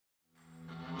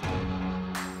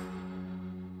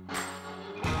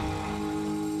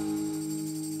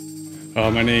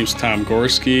My name's Tom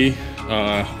Gorski.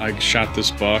 I shot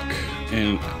this buck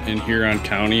in Huron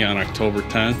County on October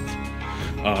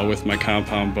 10th with my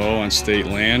compound bow on state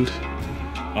land.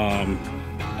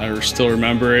 I still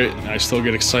remember it. I still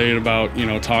get excited about,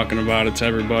 talking about it to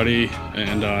everybody,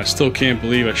 and I still can't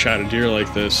believe I shot a deer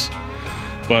like this.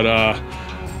 But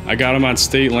I got him on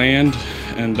state land,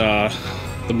 and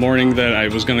the morning that I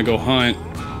was gonna go hunt,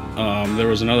 there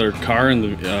was another car in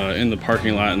the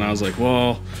parking lot, and I was like,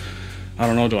 well, I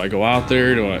don't know, do I go out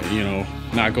there? Do I,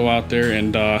 not go out there?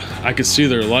 And I could see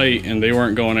their light, and they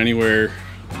weren't going anywhere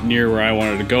near where I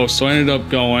wanted to go. So I ended up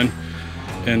going,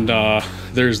 and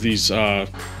there's these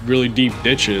really deep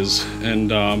ditches,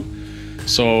 and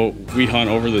so we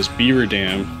hunt over this beaver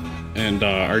dam, and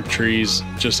Archery's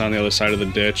just on the other side of the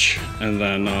ditch. And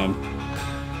then,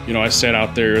 I sat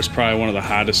out there. It was probably one of the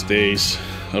hottest days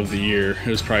of the year. It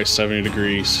was probably 70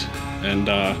 degrees, and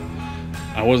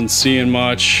I wasn't seeing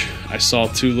much. I saw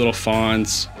two little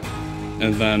fawns,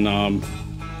 and then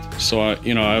so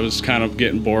I was kind of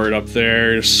getting bored up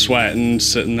there, sweating,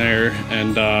 sitting there,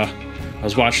 and I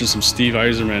was watching some Steve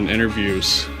Eiserman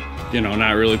interviews,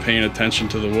 not really paying attention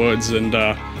to the woods. And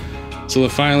so then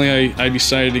finally I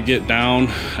decided to get down.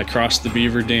 I crossed the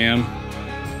beaver dam,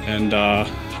 and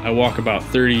I walk about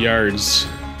 30 yards,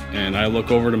 and I look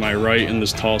over to my right in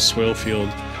this tall swale field,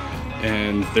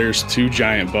 and there's two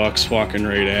giant bucks walking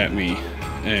right at me.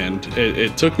 And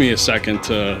it took me a second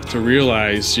to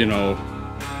realize,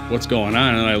 what's going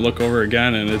on. And I look over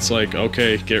again, and it's like,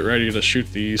 okay, get ready to shoot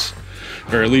these,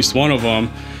 or at least one of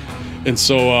them. And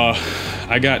so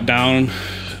I got down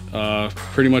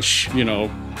pretty much,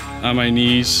 on my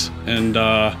knees, and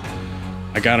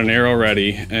I got an arrow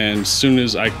ready. And as soon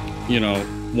as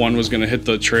one was gonna hit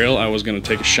the trail, I was gonna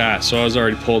take a shot. So I was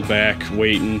already pulled back,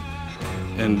 waiting.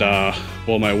 And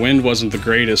well, my wind wasn't the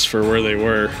greatest for where they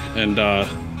were, and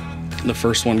the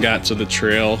first one got to the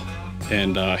trail,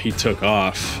 and he took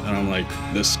off, and I'm like,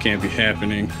 this can't be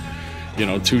happening.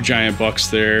 Two giant bucks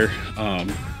there.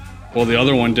 Well, the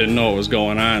other one didn't know what was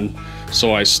going on,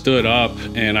 so I stood up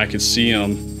and I could see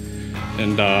him,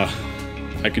 and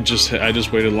I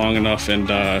just waited long enough,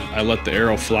 and I let the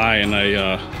arrow fly, and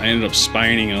I ended up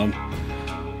spining him,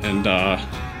 and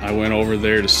I went over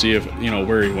there to see if,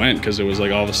 where he went, because it was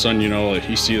like all of a sudden, like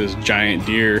you see this giant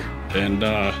deer, and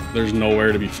there's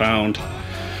nowhere to be found.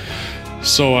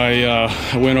 So I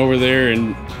went over there,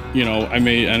 and I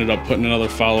ended up putting another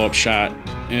follow-up shot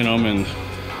in him, and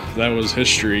that was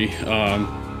history.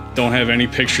 Don't have any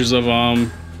pictures of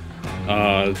him.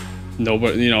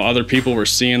 Nobody, other people were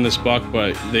seeing this buck,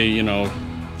 but they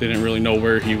didn't really know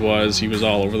where he was. He was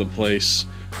all over the place.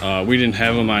 We didn't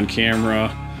have him on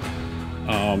camera.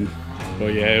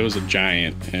 But yeah, it was a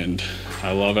giant, and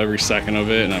I love every second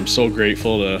of it, and I'm so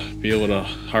grateful to be able to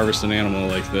harvest an animal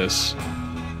like this.